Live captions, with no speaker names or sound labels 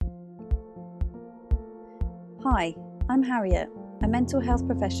Hi, I'm Harriet, a mental health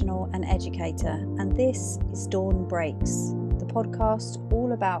professional and educator, and this is Dawn Breaks, the podcast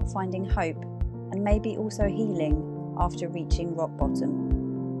all about finding hope and maybe also healing after reaching rock bottom.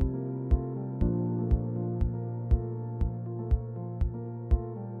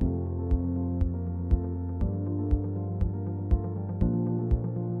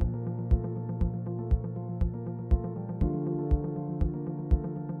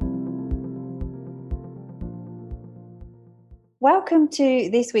 Welcome to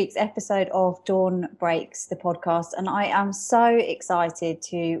this week's episode of Dawn Breaks, the podcast, and I am so excited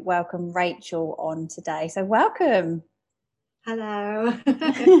to welcome Rachel on today. So welcome. Hello.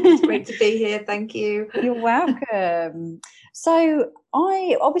 It's great to be here. Thank you. You're welcome. So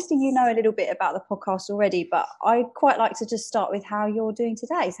obviously you know a little bit about the podcast already, but I'd quite like to just start with how you're doing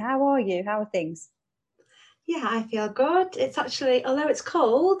today. So how are you? How are things? Yeah, I feel good. It's actually, although it's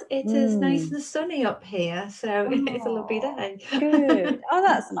cold, it is nice and sunny up here. So it's a lovely day. Good. Oh,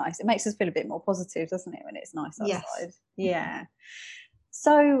 that's nice. It makes us feel a bit more positive, doesn't it, when it's nice outside? Yes. Yeah.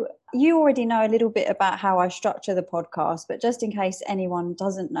 So you already know a little bit about how I structure the podcast, but just in case anyone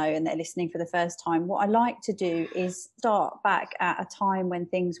doesn't know and they're listening for the first time, what I like to do is start back at a time when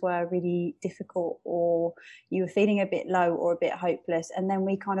things were really difficult or you were feeling a bit low or a bit hopeless. And then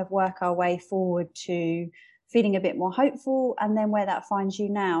we kind of work our way forward to feeling a bit more hopeful and then where that finds you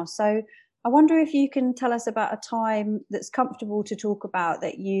now. So I wonder if you can tell us about a time that's comfortable to talk about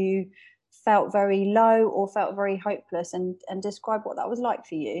that you felt very low or felt very hopeless and describe what that was like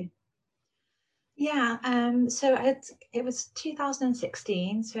for you. Yeah, so it was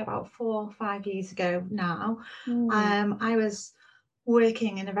 2016, so about 4 or 5 years ago now. I was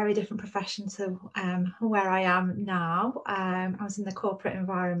working in a very different profession to where I am now. I was in the corporate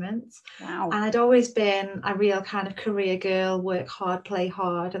environment. Wow. And I'd always been a real kind of career girl, work hard, play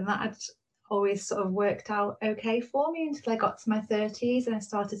hard, and that had always sort of worked out okay for me until I got to my 30s and I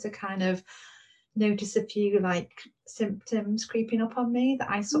started to kind of notice a few like symptoms creeping up on me that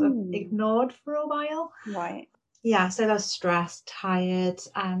I sort of ignored for a while. Right. Yeah, so I was stressed, tired,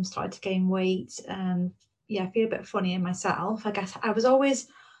 started to gain weight, and I feel a bit funny in myself. I guess I was always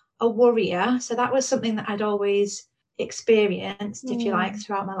a worrier, so that was something that I'd always experienced, if you like,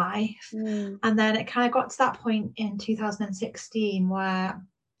 throughout my life. And then it kind of got to that point in 2016 where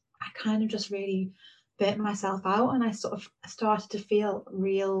I kind of just really burnt myself out, and I sort of started to feel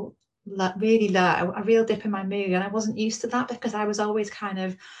really low, a real dip in my mood, and I wasn't used to that because I was always kind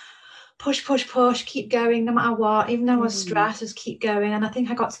of push, keep going no matter what, even though I was stressed, just keep going. And I think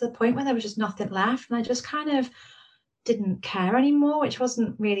I got to the point where there was just nothing left, and I just kind of didn't care anymore, which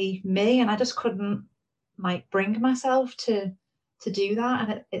wasn't really me, and I just couldn't like bring myself to do that.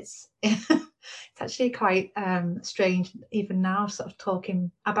 And it's it's actually quite strange even now sort of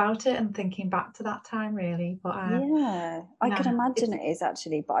talking about it and thinking back to that time, really. But I can imagine it is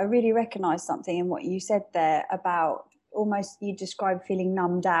actually, but I really recognize something in what you said there about almost you described feeling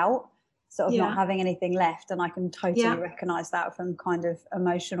numbed out, sort of not having anything left, and I can totally recognize that from kind of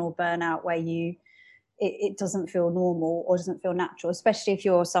emotional burnout where it doesn't feel normal or doesn't feel natural, especially if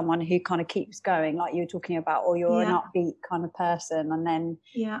you're someone who kind of keeps going like you were talking about, or you're an upbeat kind of person, and then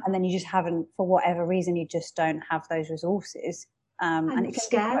you just haven't, for whatever reason, you just don't have those resources. And it's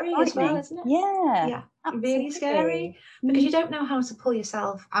scary as well, isn't it? Yeah, really scary because you don't know how to pull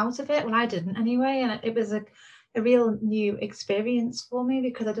yourself out of it. Well, I didn't anyway, and it was a real new experience for me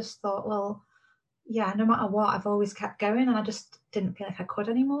because I just thought, well, no matter what, I've always kept going, and I just didn't feel like I could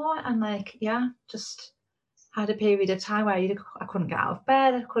anymore. And just had a period of time where I couldn't get out of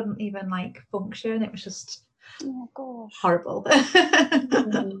bed, I couldn't even like function. It was just horrible.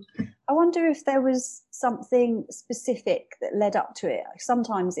 I wonder if there was something specific that led up to it.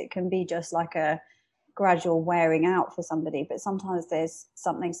 Sometimes it can be just like a gradual wearing out for somebody, but sometimes there's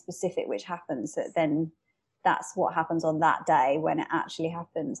something specific which happens that then that's what happens on that day when it actually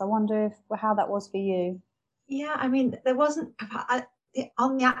happens. I wonder how that was for you. Yeah, I mean, there wasn't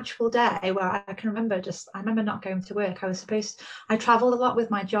on the actual day where I can remember I remember not going to work. I traveled a lot with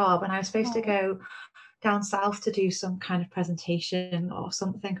my job, and I was supposed to go down south to do some kind of presentation or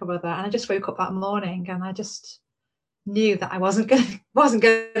something or other. And I just woke up that morning and I just knew that I wasn't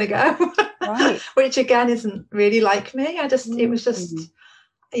gonna go. Right. Which again isn't really like me. It was just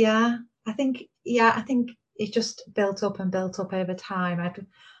I think it just built up over time. I'd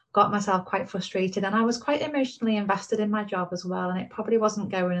got myself quite frustrated, and I was quite emotionally invested in my job as well, and it probably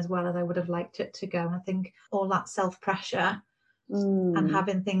wasn't going as well as I would have liked it to go. And I think all that self-pressure and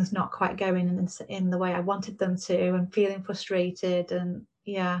having things not quite going in the way I wanted them to, and feeling frustrated, and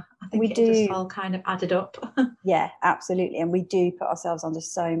Yeah, I We think it just do. all kind of added up. Yeah, absolutely. And we do put ourselves under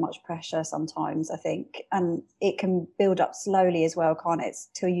so much pressure sometimes, I think. And it can build up slowly as well, can't it?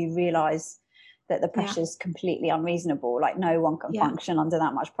 Till you realise that the Yeah, pressure is completely unreasonable. Like no one can yeah, function under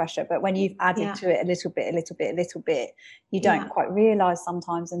that much pressure. But when you've added yeah, to it a little bit, a little bit, a little bit, you don't yeah, quite realise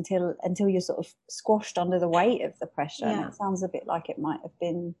sometimes until you're sort of squashed under the weight of the pressure. And yeah, it sounds a bit like it might have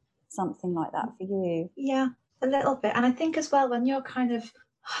been something like that for you. yeah, a little bit. And I think as well, when you're kind of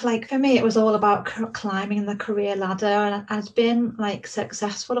like, for me, it was all about climbing the career ladder, and I'd been like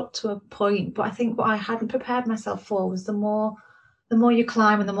successful up to a point. But I think what I hadn't prepared myself for was the more you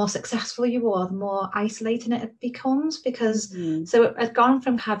climb and the more successful you are, the more isolating it becomes. Because Mm-hmm. so it had gone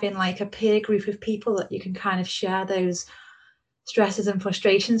from having like a peer group of people that you can kind of share those stresses and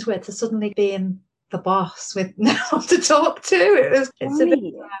frustrations with, to suddenly being the boss with no one to talk to. It's a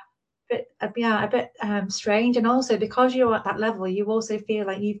Right. a bit strange. And also because you're at that level, you also feel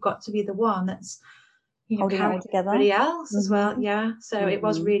like you've got to be the one that's, Holding it all carrying together. everybody else as well. Mm-hmm. Yeah, so it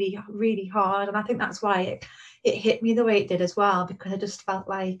was Mm-hmm. really, really hard. And I think that's why it hit me the way it did as well, because I just felt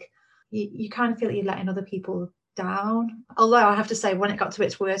like you kind of feel like you're letting other people down. Although I have to say, when it got to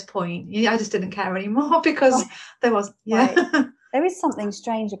its worst point, I just didn't care anymore, because there was, Right. yeah. There is something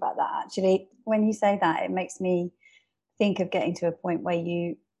strange about that, actually. When you say that, it makes me think of getting to a point where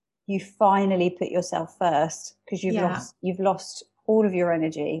you finally put yourself first, because Yeah, you've lost all of your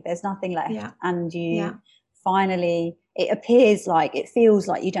energy. There's nothing left, yeah, and yeah, you finally, it feels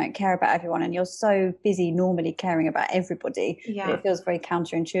like you don't care about everyone, and you're so busy normally caring about everybody that yeah, it feels very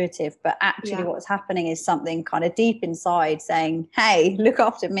counterintuitive. But actually yeah. what's happening is something kind of deep inside saying, hey, look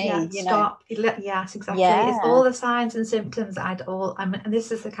after Yeah, me, stop. Yes, exactly. It's Yeah. all the signs and symptoms and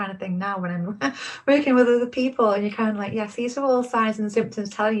this is the kind of thing now when I'm working with other people, and you're kind of like, yes, these are all signs and symptoms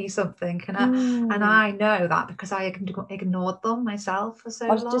telling you something. And Mm. I know that because I ignored them myself for I so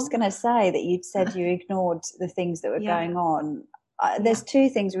was just long. going to say that you'd said you ignored the things that were Yeah, going on. yeah, There's two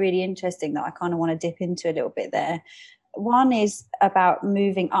things really interesting that I kind of want to dip into a little bit there. One is about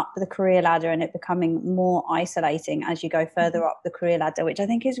moving up the career ladder and it becoming more isolating as you go mhm, further up the career ladder, which I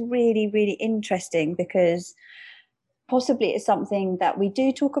think is really, really interesting, because possibly it's something that we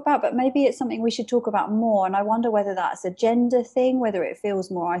do talk about, but maybe it's something we should talk about more. And I wonder whether that's a gender thing, whether it feels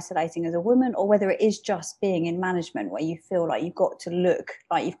more isolating as a woman, or whether it is just being in management where you feel like you've got to look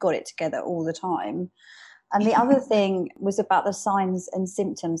like you've got it together all the time. And the other thing was about the signs and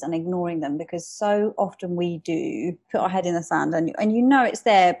symptoms and ignoring them, because so often we do put our head in the sand, and it's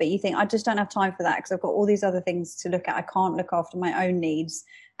there, but you think, I just don't have time for that because I've got all these other things to look at. I can't look after my own needs.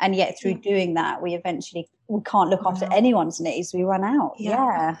 And yet through yeah. doing that, we can't look Run after out. anyone's needs. We run out.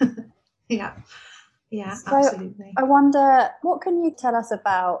 Yeah, Yeah. yeah, yeah, So absolutely. I wonder, what can you tell us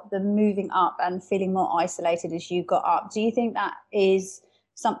about the moving up and feeling more isolated as you got up? Do you think that is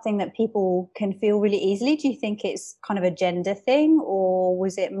something that people can feel really easily? Do you think it's kind of a gender thing, or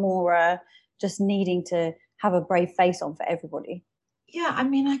was it more just needing to have a brave face on for everybody? Yeah, I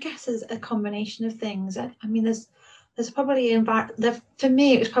mean, I guess there's a combination of things. I mean, there's probably for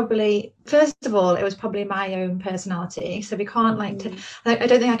me, it was probably, first of all, it was probably my own personality. So we can't Mm. I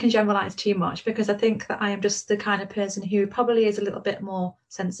don't think I can generalize too much, because I think that I am just the kind of person who probably is a little bit more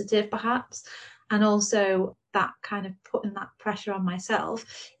sensitive, perhaps. And also that kind of putting that pressure on myself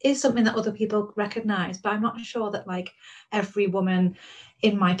is something that other people recognize. But I'm not sure that like every woman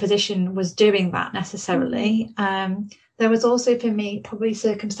in my position was doing that Mm. necessarily. There was also for me, probably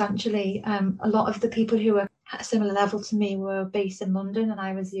circumstantially, a lot of the people who were at a similar level to me were based in London, and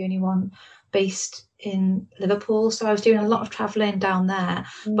I was the only one based in Liverpool. So I was doing a lot of traveling down there,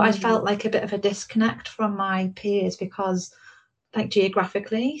 but I Mm. felt like a bit of a disconnect from my peers because, like,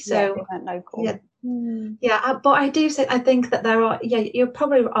 geographically. Yeah, they So weren't local. yeah, Mm. yeah. But I do say, I think that there are, yeah, you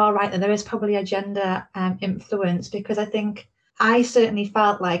probably are right that there is probably a gender influence, because I think I certainly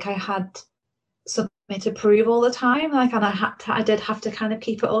felt like I had something to prove all the time, like, and I did have to kind of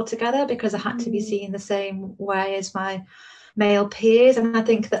keep it all together because I had to be Mm. seen the same way as my male peers. And I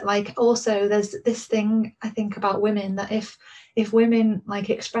think that, like, also there's this thing I think about women, that if women like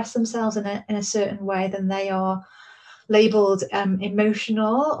express themselves in a certain way, then they are labeled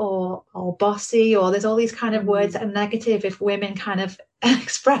emotional or bossy, or there's all these kind of words Mm. that are negative if women kind of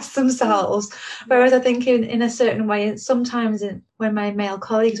express themselves. Yeah. Whereas I think in a certain way, sometimes when my male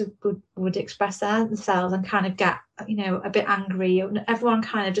colleagues would express themselves and kind of get, a bit angry, everyone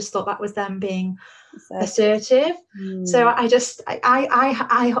kind of just thought that was them being Assertive. assertive. So Mm.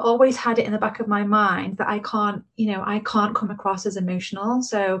 I always had it in the back of my mind that I can't come across as emotional.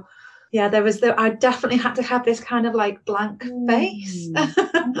 So Yeah, I definitely had to have this kind of like blank face.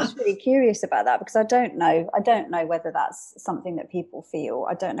 I'm just really curious about that, because I don't know whether that's something that people feel.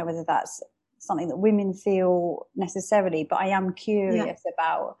 I don't know whether that's something that women feel necessarily, but I am curious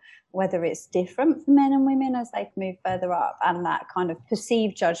about whether it's different for men and women as they move further up, and that kind of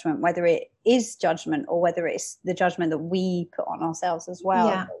perceived judgment, whether it is judgment or whether it's the judgment that we put on ourselves as well.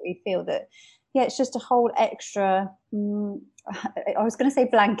 Yeah. That we feel that, it's just a whole extra, I was going to say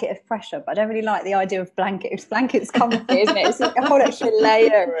blanket of pressure, but I don't really like the idea of blanket. Blanket's comfy, isn't it? It's like a whole extra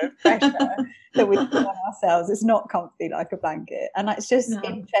layer of pressure that we put on ourselves. It's not comfy like a blanket. And it's just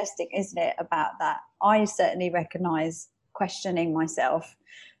interesting, isn't it, about that? I certainly recognise questioning myself.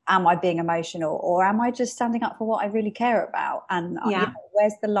 Am I being emotional, or am I just standing up for what I really care about? And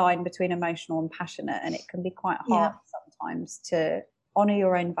where's the line between emotional and passionate? And it can be quite hard sometimes to honour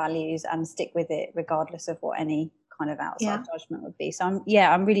your own values and stick with it regardless of what any kind of outside judgment would be. So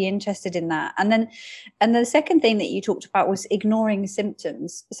I'm really interested in that. And the second thing that you talked about was ignoring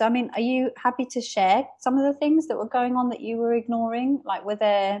symptoms. So I mean, are you happy to share some of the things that were going on that you were ignoring? Like, were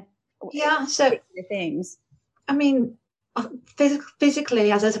there particular things? I mean,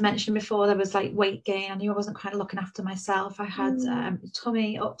 physically, as I mentioned before, there was like weight gain. I knew I wasn't kind of looking after myself. I had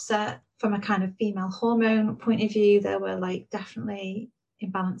tummy upset. From a kind of female hormone point of view, there were like definitely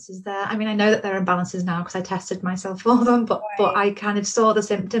imbalances there. I mean, I know that there are imbalances now because I tested myself for them, but I kind of saw the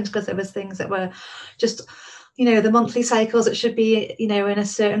symptoms because there was things that were just, the monthly cycles that should be, in a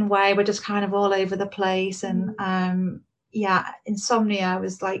certain way were just kind of all over the place. And insomnia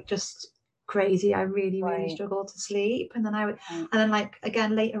was like just crazy. I really struggled to sleep. And then and then like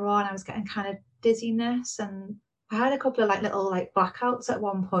again later on I was getting kind of dizziness, and I had a couple of like little like blackouts at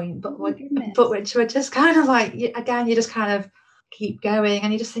one point, but which were just kind of like, again, you just kind of keep going,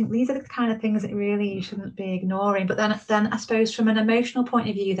 and you just think these are the kind of things that really you shouldn't be ignoring. But then I suppose from an emotional point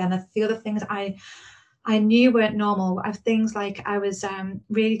of view, then the other things I knew weren't normal. Things like I was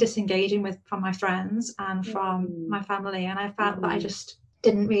really disengaging from my friends and from my family, and I felt that I just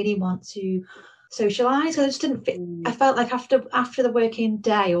didn't really want to socialize. I just didn't fit. I felt like after the working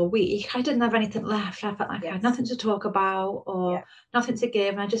day or week, I didn't have anything left. I felt like I had nothing to talk about or nothing to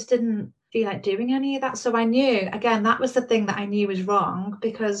give, and I just didn't feel like doing any of that. So I knew, again, that was the thing that I knew was wrong,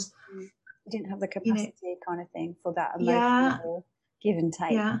 because you didn't have the capacity kind of thing for that emotional give and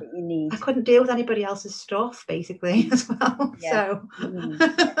take that you need. I couldn't deal with anybody else's stuff basically as well. So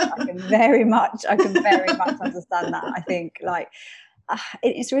I can very much understand that. I think like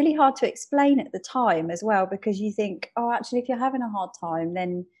it's really hard to explain at the time as well, because you think, oh, actually, if you're having a hard time,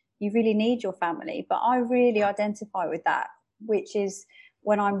 then you really need your family. But I really identify with that, which is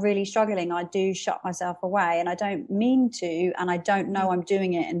when I'm really struggling, I do shut myself away, and I don't mean to, and I don't know I'm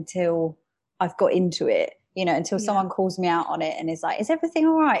doing it until I've got into it, until someone calls me out on it and is like, is everything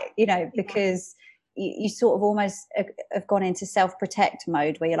all right? Because you sort of almost have gone into self-protect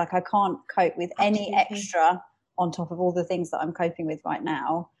mode where you're like, I can't cope with any extra on top of all the things that I'm coping with right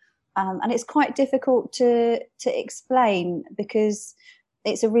now. And it's quite difficult to explain, because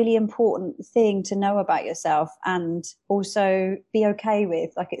it's a really important thing to know about yourself and also be okay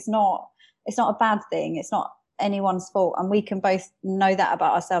with. Like, it's not a bad thing. It's not anyone's fault. And we can both know that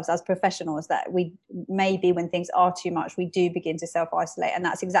about ourselves as professionals, that we maybe when things are too much, we do begin to self-isolate. And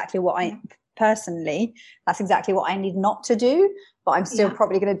that's exactly what that's exactly what I need not to do. But I'm still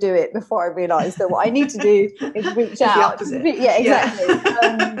probably going to do it before I realise that what I need to do is reach out. Yeah, exactly.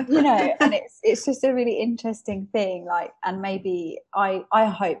 And it's just a really interesting thing. Like, and maybe I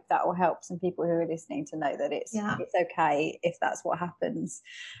hope that will help some people who are listening to know that it's okay if that's what happens.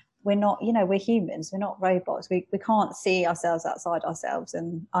 We're not, we're humans. We're not robots. We can't see ourselves outside ourselves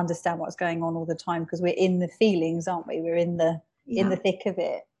and understand what's going on all the time, because we're in the feelings, aren't we? We're in the thick of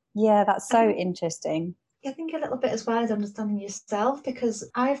it. Yeah, that's so interesting. I think a little bit as well as understanding yourself, because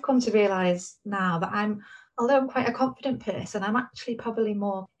I've come to realise now that although I'm quite a confident person, I'm actually probably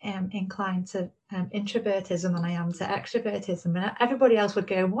more inclined to introvertism than I am to extrovertism. And everybody else would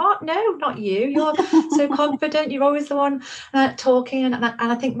go, what? No, not you. You're so confident. You're always the one talking. And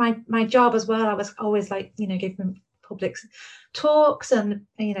I think my job as well, I was always like, giving public talks and,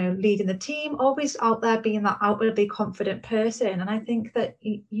 leading the team, always out there being that outwardly confident person. And I think that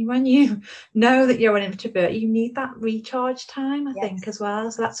when you know that you're an introvert, you need that recharge time, I think, as well.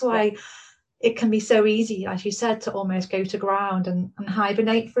 So that's why it can be so easy, as you said, to almost go to ground and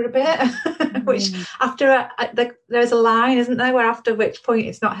hibernate for a bit, which after there's a line, isn't there, where after which point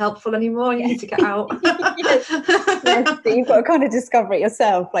it's not helpful anymore. You need to get out. yes, you've got to kind of discover it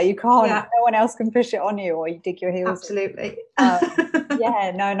yourself. Like, you can't, no one else can push it on you, or you dig your heels. Absolutely. I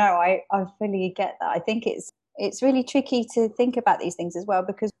fully get that. I think it's really tricky to think about these things as well,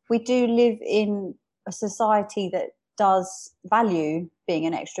 because we do live in a society that does value being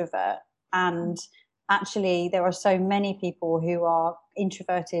an extrovert, and actually there are so many people who are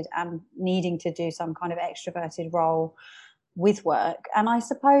introverted and needing to do some kind of extroverted role with work. And I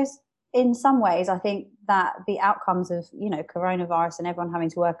suppose in some ways I think that the outcomes of, you know, coronavirus and everyone having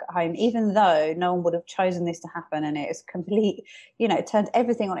to work at home, even though no one would have chosen this to happen and it is complete, you know, turned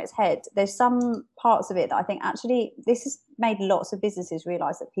everything on its head, there's some parts of it that I think actually this has made lots of businesses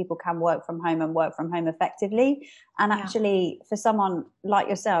realize that people can work from home and work from home effectively. And actually for someone like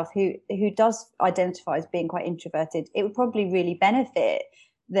yourself who does identify as being quite introverted, it would probably really benefit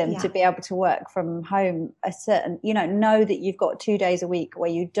them to be able to work from home a certain, you know that you've got 2 days a week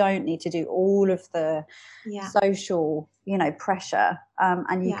where you don't need to do all of the social, you know, pressure,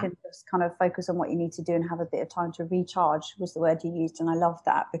 and you can just kind of focus on what you need to do and have a bit of time to recharge, was the word you used. And I love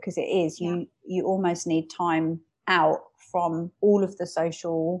that, because it is, you almost need time out from all of the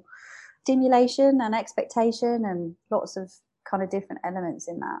social stimulation and expectation and lots of kind of different elements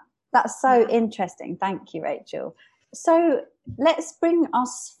in that. That's so interesting. Thank you, Rachel. So let's bring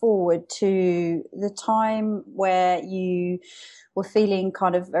us forward to the time where you were feeling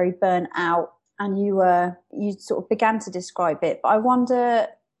kind of very burnt out, and you sort of began to describe it. But I wonder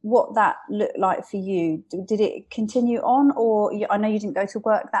what that looked like for you. Did it continue on, or I know you didn't go to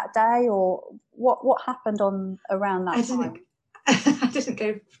work that day, or what happened on around that time? I didn't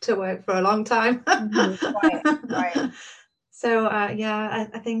go to work for a long time. Right. So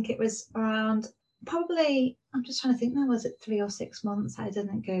I think it was around, probably, I'm just trying to think now, was it 3 or 6 months I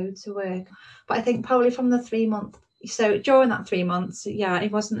didn't go to work? But I think probably from the 3 month, so during that 3 months,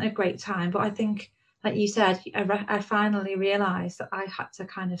 it wasn't a great time. But I think, like you said, I finally realised that I had to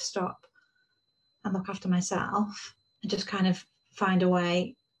kind of stop and look after myself and just kind of find a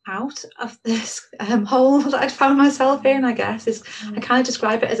way out of this hole that I'd found myself in, I guess. I kind of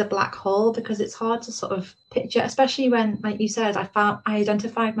describe it as a black hole, because it's hard to sort of picture, especially when, like you said, I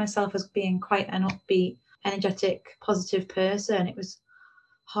identified myself as being quite an upbeat, energetic, positive person. It was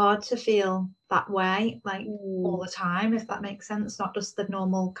hard to feel that way, like all the time, if that makes sense. Not just the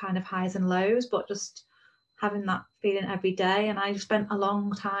normal kind of highs and lows, but just having that feeling every day. And I spent a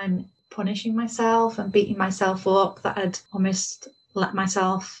long time punishing myself and beating myself up, that I'd almost let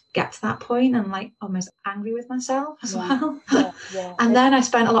myself get to that point, and like almost angry with myself as well. And then I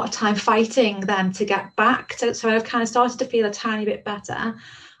spent a lot of time fighting then to get back to, so I've kind of started to feel a tiny bit better,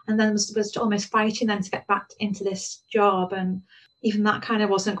 and then was almost fighting then to get back into this job. And even that kind of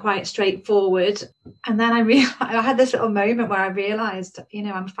wasn't quite straightforward. And then I had this little moment where I realized, you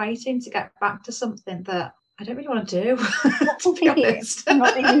know, I'm fighting to get back to something that I don't really want to do, to be honest. I'm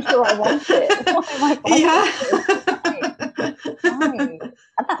not even sure I want it. Why am I fighting this? Right.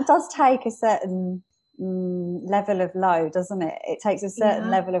 And that does take a certain level of low, doesn't it? It takes a certain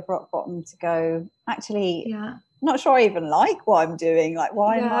level of rock bottom to go, actually, not sure I even like what I'm doing. Like,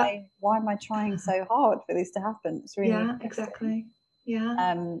 why am I trying so hard for this to happen? It's really exactly.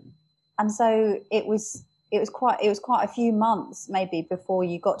 And so it was quite a few months maybe before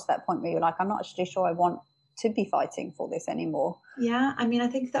you got to that point where you're like, I'm not actually sure I want to be fighting for this anymore. I mean, I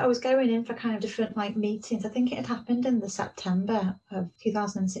think that I was going in for kind of different like meetings. I think it had happened in the September of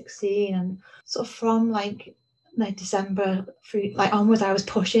 2016, and sort of from like December through like onwards, I was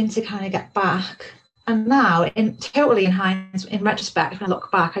pushing to kind of get back. And now, in retrospect, when I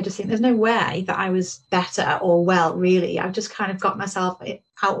look back, I just think there's no way that I was better or well, really. I've just kind of got myself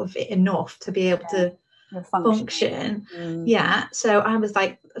out of it enough to be able to function. So I was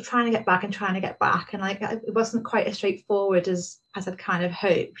like trying to get back, and like it wasn't quite as straightforward as I'd kind of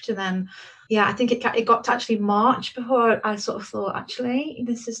hoped. And then I think it got to actually March before I sort of thought, actually,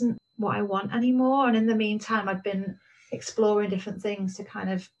 this isn't what I want anymore. And in the meantime, I'd been exploring different things to kind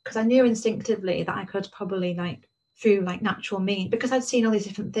of, because I knew instinctively that I could probably, like, through like natural means, because I'd seen all these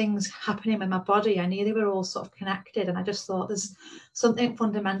different things happening with my body, I knew they were all sort of connected. And I just thought, there's something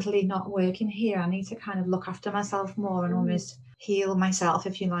fundamentally not working here. I need to kind of look after myself more and almost heal myself,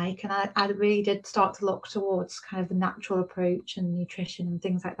 if you like. And I really did start to look towards kind of the natural approach and nutrition and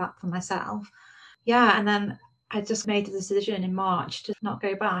things like that for myself. And then I just made the decision in March to not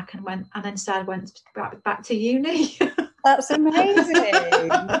go back, and instead went back to uni. That's amazing.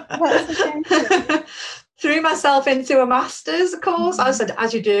 That's amazing. Threw myself into a master's course. I said,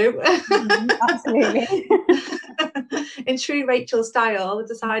 as you do. Absolutely. In true Rachel style,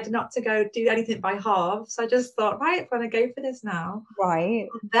 decided not to go do anything by halves. So I just thought, right, I'm going to go for this now. Right.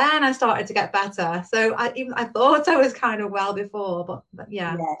 And then I started to get better. So I thought I was kind of well before, but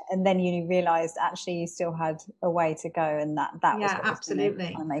yeah. And then you realised actually you still had a way to go, and that was what absolutely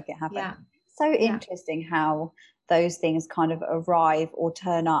was going to make it happen. Yeah. So interesting how those things kind of arrive or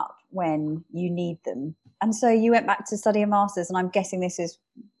turn up when you need them. And so you went back to study a master's, and I'm guessing this is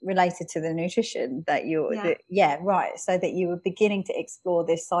related to the nutrition that right. So that you were beginning to explore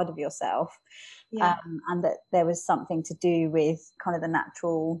this side of yourself. And that there was something to do with kind of the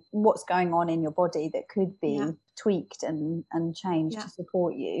natural, what's going on in your body that could be tweaked and changed to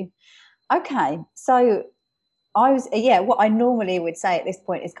support you. Okay, so what I normally would say at this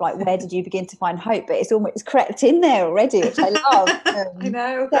point is like, where did you begin to find hope? But it's almost crept in there already, which I love. I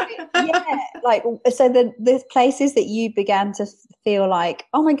know. So the places that you began to feel like,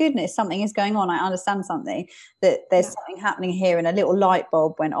 oh my goodness, something is going on. I understand something, that there's something happening here, and a little light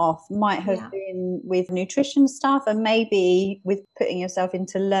bulb went off. Might have been with nutrition stuff, and maybe with putting yourself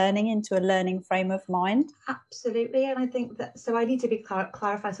into a learning frame of mind. Absolutely. And I think that, so I need to be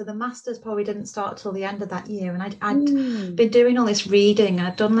clarified. So the master's probably didn't start till the end of that year, and I'd been doing all this reading.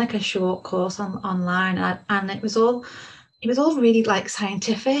 I'd done like a short course online, and it was all really like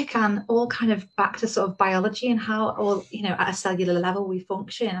scientific and all kind of back to sort of biology and how all, at a cellular level we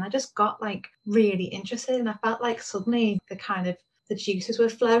function. And I just got like really interested, and I felt like suddenly the juices were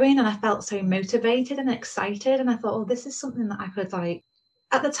flowing, and I felt so motivated and excited. And I thought, oh, this is something that I could like.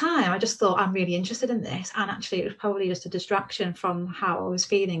 At the time, I just thought, I'm really interested in this. And actually, it was probably just a distraction from how I was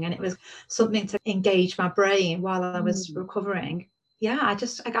feeling. And it was something to engage my brain while I was recovering. Yeah,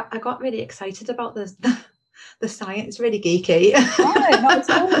 I got really excited about this. The science, really geeky. No, not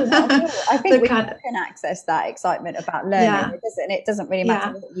at all. I think we can access that excitement about learning. It doesn't really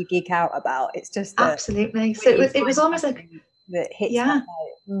matter what you geek out about. It's just absolutely. So it was almost like that hits that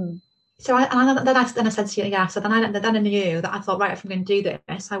note. So then I said to you, So then I knew that I thought, right, if I'm going to do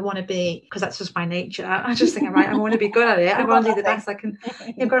this, I want to be, because that's just my nature. I just think, right, I want to be good at it. I want to do the best I can.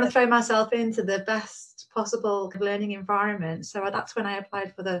 I'm going to throw myself into the best possible learning environment. So that's when I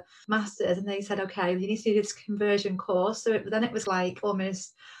applied for the master's, and they said, okay, you need to do this conversion course. So then it was like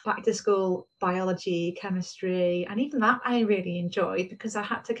almost back to school biology, chemistry, and even that I really enjoyed, because I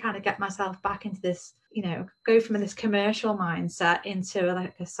had to kind of get myself back into this, go from this commercial mindset into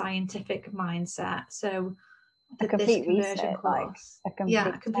like a scientific mindset. So a complete reset, course, a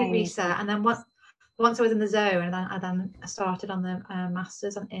complete reset. And then once I was in the zone, and then I started on the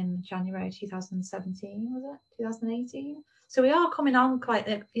masters in January 2017, was it 2018? So we are coming on quite,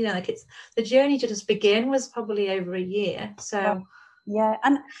 like it's the journey to just begin was probably over a year. So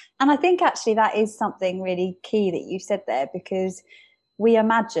and I think actually that is something really key that you said there, because we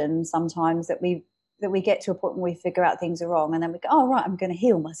imagine sometimes that we get to a point where we figure out things are wrong, and then we go, oh right, I'm going to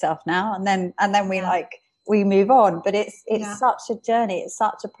heal myself now, and then we move on. But it's such a journey, it's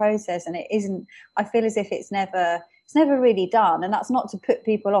such a process, and it isn't, I feel as if it's never really done. And that's not to put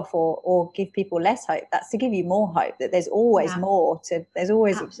people off or give people less hope, that's to give you more hope that there's always there's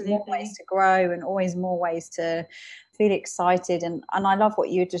always more ways to grow, and always more ways to feel excited. And I love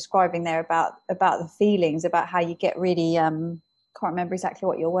what you're describing there about the feelings, about how you get really can't remember exactly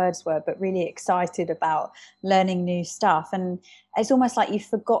what your words were, but really excited about learning new stuff. And it's almost like you've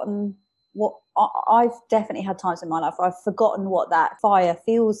forgotten what I've definitely had times in my life where I've forgotten what that fire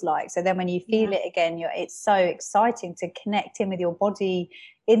feels like. So then when you feel it again, it's so exciting to connect in with your body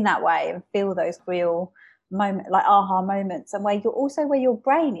in that way and feel those real moment, like aha moments, and where your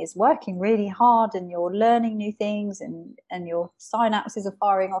brain is working really hard and you're learning new things and your synapses are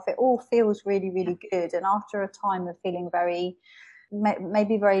firing off. It all feels really, really good. And after a time of feeling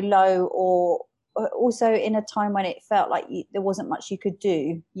maybe very low, or also in a time when it felt like there wasn't much you could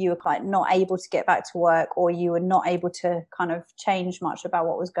do, you were like not able to get back to work, or you were not able to kind of change much about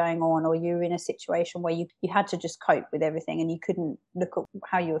what was going on, or you were in a situation where you had to just cope with everything and you couldn't look at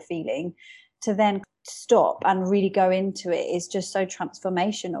how you were feeling, to then stop and really go into it is just so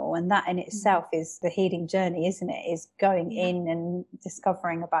transformational. And that in itself is the healing journey, isn't it? Is going in and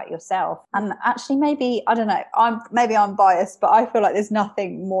discovering about yourself. And actually, maybe, I don't know, I'm biased, but I feel like there's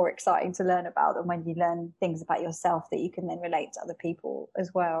nothing more exciting to learn about than when you learn things about yourself that you can then relate to other people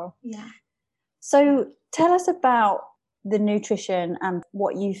as well. So tell us about the nutrition and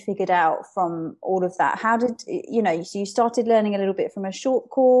what you figured out from all of that. How did so you started learning a little bit from a short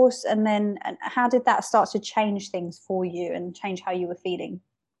course, and how did that start to change things for you and change how you were feeling?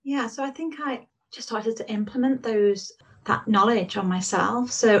 So I think I just started to implement that knowledge on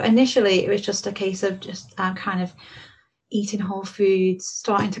myself. So initially it was just a case of just kind of eating whole foods,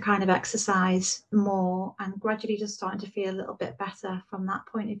 starting to kind of exercise more, and gradually just starting to feel a little bit better from that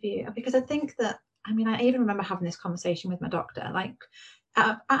point of view. Because I think that, I even remember having this conversation with my doctor, like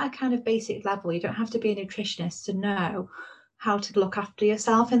at a kind of basic level, you don't have to be a nutritionist to know how to look after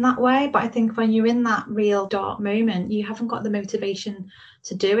yourself in that way. But I think when you're in that real dark moment, you haven't got the motivation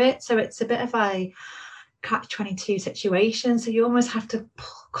to do it. So it's a bit of catch-22 situation. So you almost have to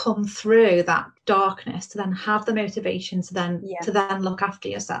come through that darkness to then have the motivation to then look after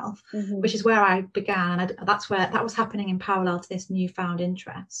yourself, which is where I began. That was happening in parallel to this newfound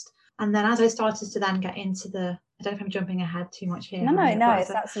interest. And then as I started to then get into I don't know if I'm jumping ahead too much here. No, it's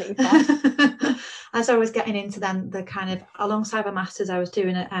absolutely fine. As I was getting into then the kind of, alongside my master's, I was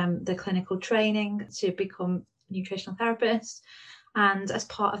doing the clinical training to become a nutritional therapist. And as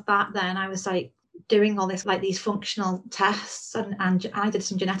part of that, then I was like doing all this, like these functional tests, and I did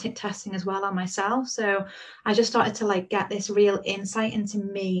some genetic testing as well on myself. So I just started to like get this real insight into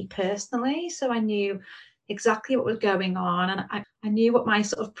me personally. So I knew exactly what was going on, and I knew what my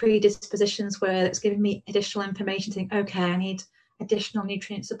sort of predispositions were. That's giving me additional information to think, okay, I need additional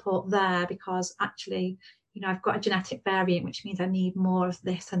nutrient support there, because actually, you know, I've got a genetic variant, which means I need more of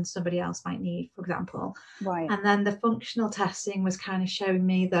this than somebody else might need, for example. Right. And then the functional testing was kind of showing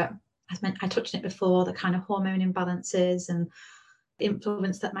me that, I touched on it before, the kind of hormone imbalances and the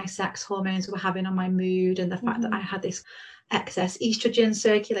influence that my sex hormones were having on my mood, and the fact that I had this excess estrogen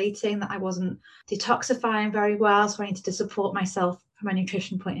circulating, that I wasn't detoxifying very well. So I needed to support myself from a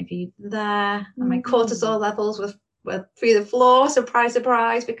nutrition point of view there. And my cortisol levels were through the floor, surprise,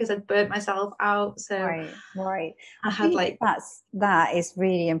 surprise, because I'd burnt myself out. So right. I had like, that is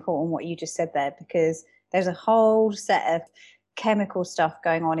really important what you just said there, because there's a whole set of chemical stuff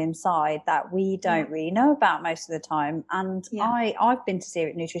going on inside that we don't really know about most of the time. And I've been to see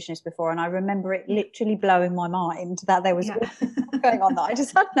a nutritionist before, and I remember it literally blowing my mind that there was going on that I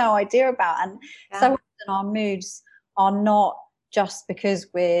just had no idea about. And so often our moods are not just because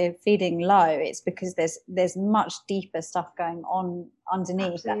we're feeling low, it's because there's much deeper stuff going on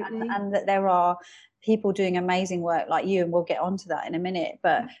underneath, and that there are people doing amazing work like you, and we'll get onto that in a minute,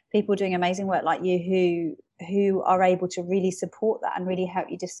 but people doing amazing work like you who are able to really support that and really help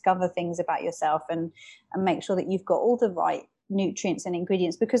you discover things about yourself and make sure that you've got all the right nutrients and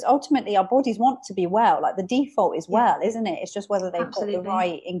ingredients, because ultimately our bodies want to be well. Like the default is well, isn't it? It's just whether they've got the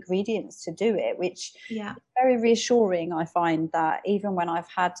right ingredients to do it, which is very reassuring. I find that even when I've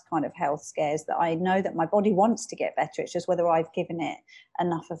had kind of health scares, that I know that my body wants to get better. It's just whether I've given it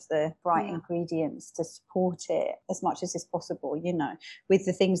enough of the right ingredients to support it as much as is possible, you know, with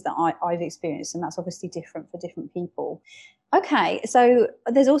the things that I've experienced. And that's obviously different for different people. Okay, so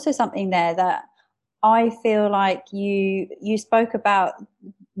there's also something there that I feel like you spoke about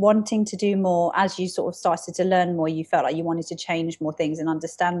wanting to do more as you sort of started to learn more. You felt like you wanted to change more things and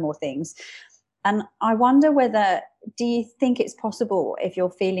understand more things. And I wonder do you think it's possible, if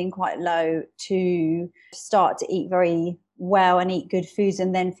you're feeling quite low, to start to eat very well and eat good foods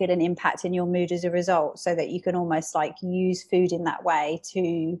and then feel an impact in your mood as a result, so that you can almost like use food in that way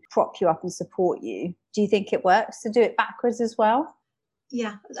to prop you up and support you? Do you think it works to do it backwards as well?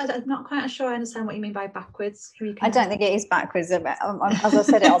 Yeah, I'm not quite sure I understand what you mean by backwards. I don't think it is backwards. As I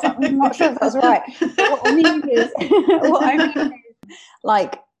said it, I was like, I'm not sure if that's right. But what I mean is,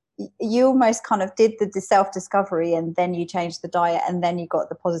 like, you almost kind of did the self-discovery, and then you changed the diet, and then you got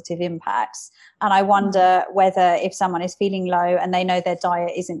the positive impacts. And I wonder whether, if someone is feeling low and they know their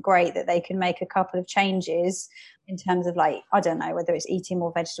diet isn't great, that they can make a couple of changes in terms of, like, I don't know, whether it's eating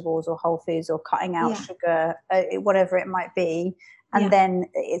more vegetables or whole foods or cutting out sugar, whatever it might be. And then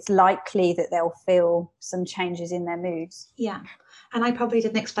it's likely that they'll feel some changes in their moods. Yeah. And I probably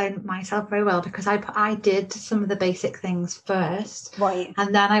didn't explain myself very well, because I did some of the basic things first. Right.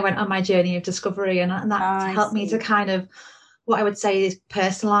 And then I went on my journey of discovery, and that helped me to kind of, what I would say is,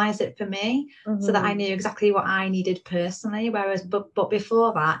 personalize it for me, so that I knew exactly what I needed personally. Whereas, but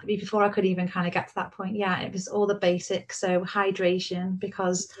before that, before I could even kind of get to that point, it was all the basics. So hydration,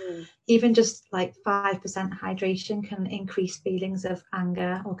 because even just like 5% hydration can increase feelings of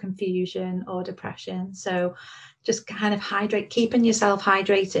anger or confusion or depression. So just kind of keeping yourself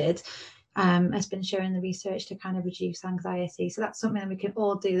hydrated has been shown in the research to kind of reduce anxiety. So that's something that we can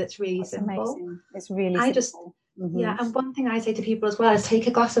all do that's really simple. Amazing. It's really simple. Yeah, and one thing I say to people as well is take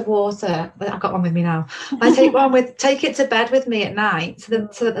a glass of water. I've got one with me now. Take it to bed with me at night, so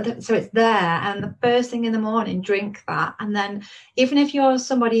it's there, and the first thing in the morning, drink that. And then, even if you're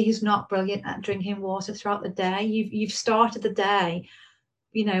somebody who's not brilliant at drinking water throughout the day, you've started the day,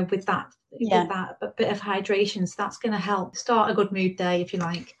 you know, with that bit of hydration. So that's going to help start a good mood day, if you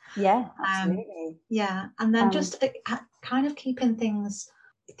like. Yeah, absolutely. And then just kind of keeping things,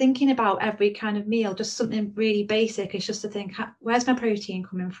 thinking about every kind of meal, just something really basic. It's just to think, where's my protein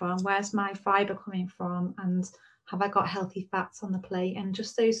coming from? Where's my fiber coming from? And have I got healthy fats on the plate? And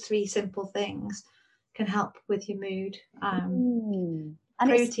just those three simple things can help with your mood.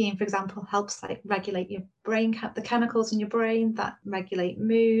 Protein, for example, helps like regulate your brain, the chemicals in your brain that regulate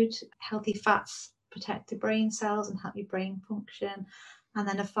mood. Healthy fats protect the brain cells and help your brain function. And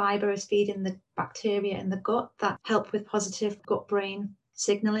then a fibre is feeding the bacteria in the gut that help with positive gut-brain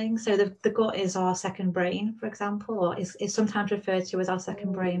signaling. So the gut is our second brain, for example, or is sometimes referred to as our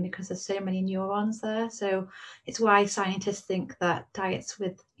second brain because there's so many neurons there. So it's why scientists think that diets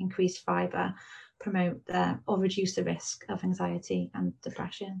with increased fibre promote or reduce the risk of anxiety and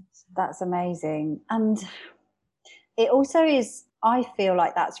depression. That's amazing. And it also is, I feel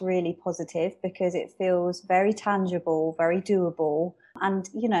like that's really positive because it feels very tangible, very doable. And,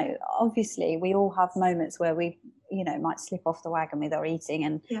 you know, obviously we all have moments where we, you know, might slip off the wagon with our eating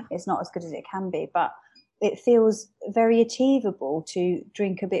and it's not as good as it can be, but it feels very achievable to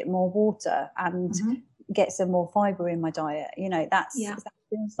drink a bit more water and get some more fibre in my diet. You know, that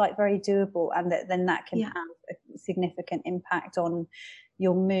feels like very doable, and then that can have a significant impact on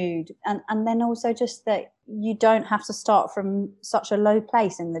your mood. And then also just that you don't have to start from such a low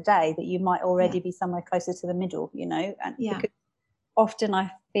place in the day, that you might already be somewhere closer to the middle, you know. And because often I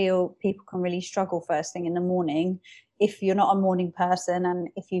feel people can really struggle first thing in the morning if you're not a morning person, and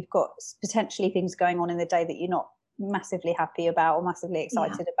if you've got potentially things going on in the day that you're not massively happy about or massively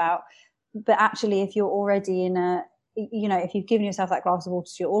excited about. But actually, if you're already in a, you know, if you've given yourself that glass of water,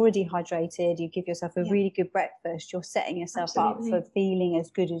 so you're already hydrated, you give yourself a really good breakfast, you're setting yourself up for feeling as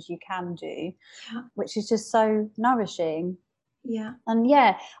good as you can do, which is just so nourishing. And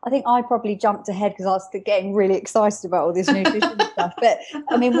I think I probably jumped ahead because I was getting really excited about all this nutrition stuff. But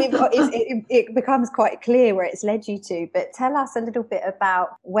I mean, it becomes quite clear where it's led you to. But tell us a little bit about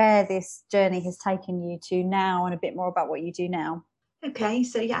where this journey has taken you to now, and a bit more about what you do now. Okay,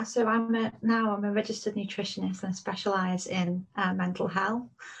 so I'm a registered nutritionist and specialise in mental health.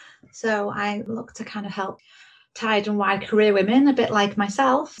 So I look to kind of help tired and wide career women, a bit like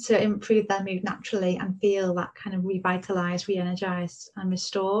myself, to improve their mood naturally and feel that kind of revitalised, re-energised and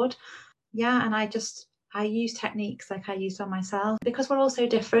restored. And I use techniques like I used on myself, because we're all so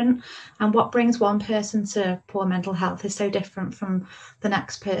different, and what brings one person to poor mental health is so different from the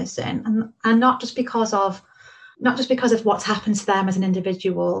next person, and not just because of what's happened to them as an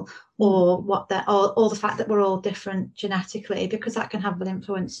individual, or or the fact that we're all different genetically, because that can have an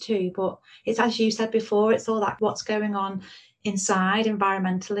influence too. But it's, as you said before, it's all that what's going on inside,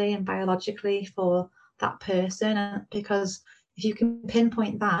 environmentally and biologically, for that person. And because if you can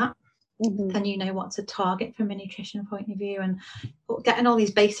pinpoint that, then you know what to target from a nutrition point of view. And getting all these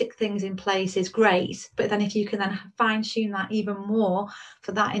basic things in place is great, but then if you can then fine tune that even more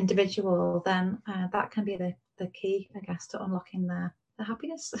for that individual, then that can be the key, I guess, to unlocking their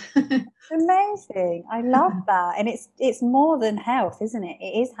happiness. Amazing. I love that. And it's more than health, isn't it?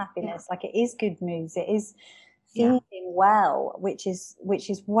 It is happiness. Like, it is good moods. It is feeling well, which is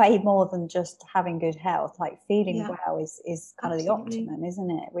way more than just having good health. Like, feeling well is kind of the optimum, isn't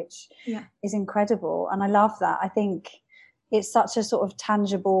it? Which is incredible. And I love that. I think it's such a sort of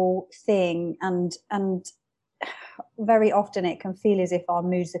tangible thing, and very often it can feel as if our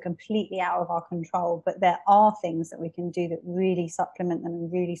moods are completely out of our control, but there are things that we can do that really supplement them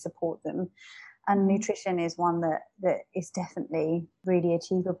and really support them. And nutrition is one that is definitely really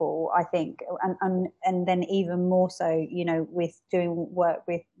achievable, I think. And then even more so, you know, with doing work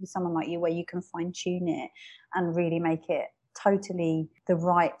with someone like you, where you can fine tune it and really make it totally the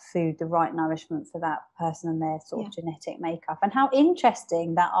right food, the right nourishment for that person and their sort of genetic makeup. And how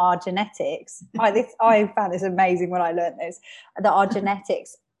interesting that our genetics, I found this amazing when I learned this, that our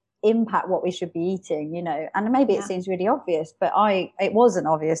genetics impact what we should be eating, you know. And maybe it seems really obvious, but it wasn't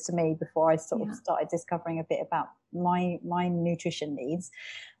obvious to me before I sort of started discovering a bit about my nutrition needs.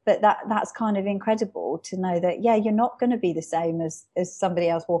 But that's kind of incredible to know that you're not going to be the same as somebody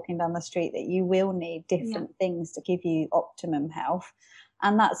else walking down the street, that you will need different things to give you optimum health.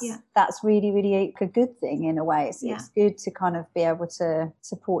 And that's really, really a good thing in a way. It's good to kind of be able to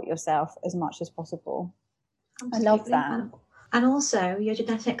support yourself as much as possible. Absolutely. I love that. And also, your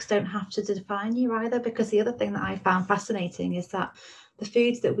genetics don't have to define you either, because the other thing that I found fascinating is that the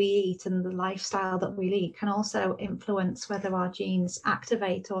foods that we eat and the lifestyle that we lead can also influence whether our genes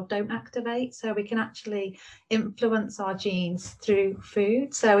activate or don't activate. So we can actually influence our genes through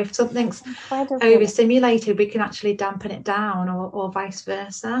food. So if something's overstimulated, we can actually dampen it down, or vice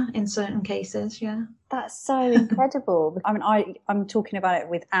versa in certain cases. That's so incredible. I mean, I'm talking about it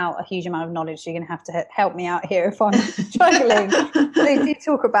without a huge amount of knowledge, so you're going to have to help me out here if I'm struggling. They do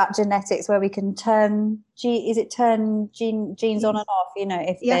talk about genetics, where we can turn genes on and off, you know,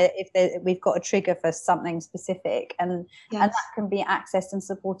 if we've got a trigger for something specific, and that can be accessed and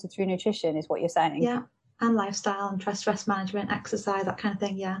supported through nutrition, is what you're saying. And lifestyle and stress management, exercise, that kind of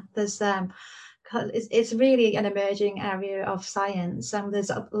thing. There's it's really an emerging area of science, and there's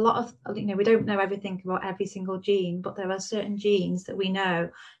a lot of, we don't know everything about every single gene, but there are certain genes that we know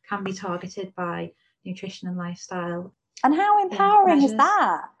can be targeted by nutrition and lifestyle. And how empowering is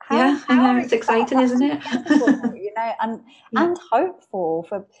that? I know, it's exciting, isn't it? And hopeful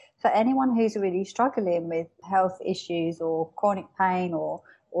for anyone who's really struggling with health issues or chronic pain or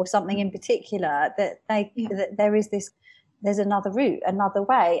something in particular, that that there's another route, another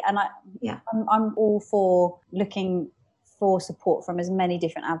way. And I'm all for looking for support from as many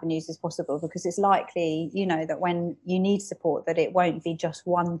different avenues as possible, because it's likely, that when you need support, that it won't be just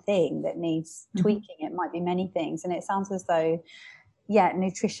one thing that needs tweaking. It might be many things. And it sounds as though,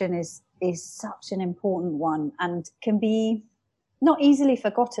 nutrition is such an important one and can be not easily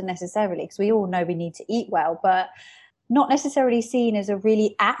forgotten necessarily, because we all know we need to eat well, but not necessarily seen as a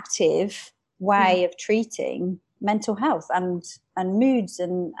really active way of treating mental health and moods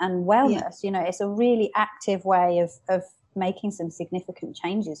and wellness. It's a really active way of making some significant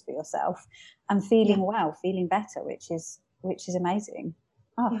changes for yourself and feeling well, feeling better, which is amazing.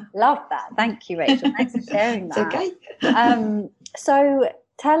 Love that. Thank you, Rachel. Thanks for sharing that. It's okay. So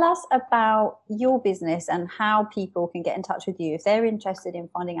tell us about your business and how people can get in touch with you if they're interested in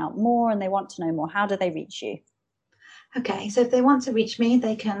finding out more and they want to know more. How do they reach you? Okay, so if they want to reach me,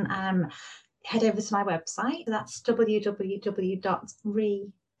 they can head over to my website. That's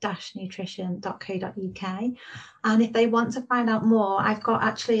www.re-nutrition.co.uk. And if they want to find out more, I've got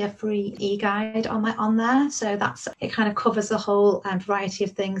actually a free e-guide on there. So it kind of covers the whole variety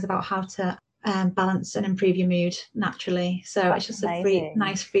of things about how to balance and improve your mood naturally. So it's just a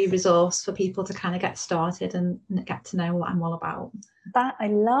nice free resource for people to kind of get started and get to know what I'm all about. I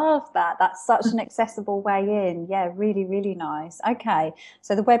love that. That's such an accessible way in. Yeah, really, really nice. Okay,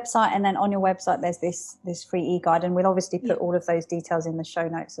 so the website, and then on your website there's this free e-guide, and we'll obviously put all of those details in the show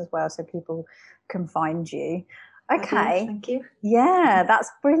notes as well, so people can find you. Okay, thank you. Yeah,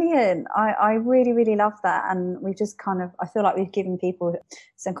 that's brilliant. I really, really love that. And we've just I feel like we've given people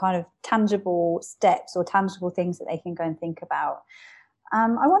some kind of tangible steps or tangible things that they can go and think about.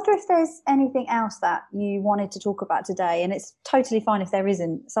 I wonder if there's anything else that you wanted to talk about today, and it's totally fine if there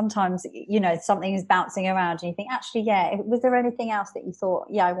isn't. Sometimes, something is bouncing around and you think, actually, was there anything else that you thought,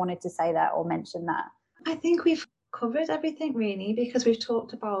 I wanted to say that or mention that? I think we've covered everything really, because we've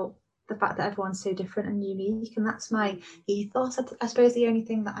talked about the fact that everyone's so different and unique, and that's my ethos. I suppose the only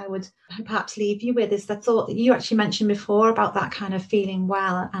thing that I would perhaps leave you with is the thought that you actually mentioned before about that kind of feeling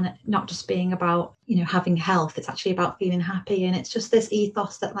well, and it not just being about having health. It's actually about feeling happy, and it's just this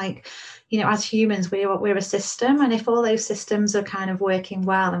ethos that, as humans, we're a system, and if all those systems are kind of working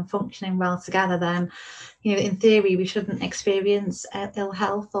well and functioning well together, then in theory we shouldn't experience ill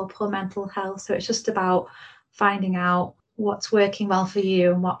health or poor mental health. So it's just about finding out what's working well for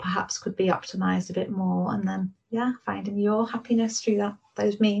you and what perhaps could be optimized a bit more, and then finding your happiness through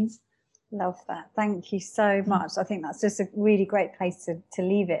those means. Love that. Thank you so much. I think that's just a really great place to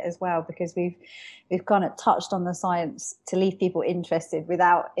leave it as well, because we've kind of touched on the science to leave people interested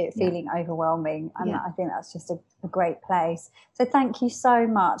without it feeling overwhelming. And I think that's just a great place. So thank you so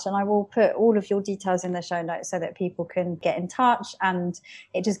much. And I will put all of your details in the show notes so that people can get in touch, and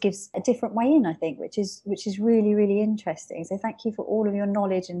it just gives a different way in, I think, which is really, really interesting. So thank you for all of your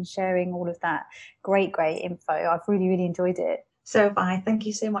knowledge and sharing all of that great info. I've really, really enjoyed it. So have I. Thank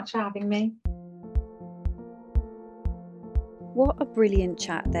you so much for having me. What a brilliant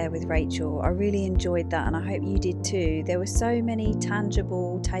chat there with Rachel. I really enjoyed that, and I hope you did too. There were so many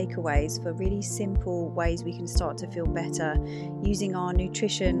tangible takeaways for really simple ways we can start to feel better using our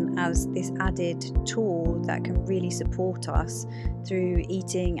nutrition as this added tool that can really support us through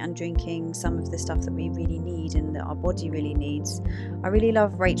eating and drinking some of the stuff that we really need and that our body really needs. I really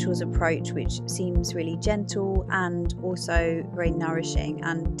love Rachel's approach, which seems really gentle and also very nourishing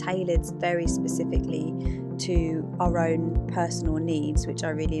and tailored very specifically to our own personal needs, which I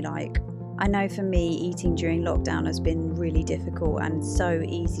really like. I know for me, eating during lockdown has been really difficult and so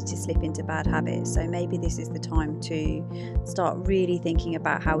easy to slip into bad habits. So maybe this is the time to start really thinking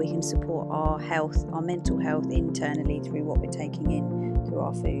about how we can support our health, our mental health internally through what we're taking in through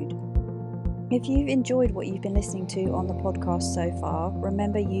our food. If you've enjoyed what you've been listening to on the podcast so far,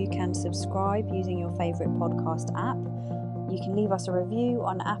 remember you can subscribe using your favourite podcast app. You can leave us a review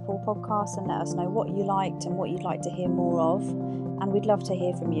on Apple Podcasts and let us know what you liked and what you'd like to hear more of, and we'd love to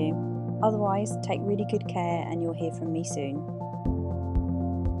hear from you. Otherwise, take really good care and you'll hear from me soon.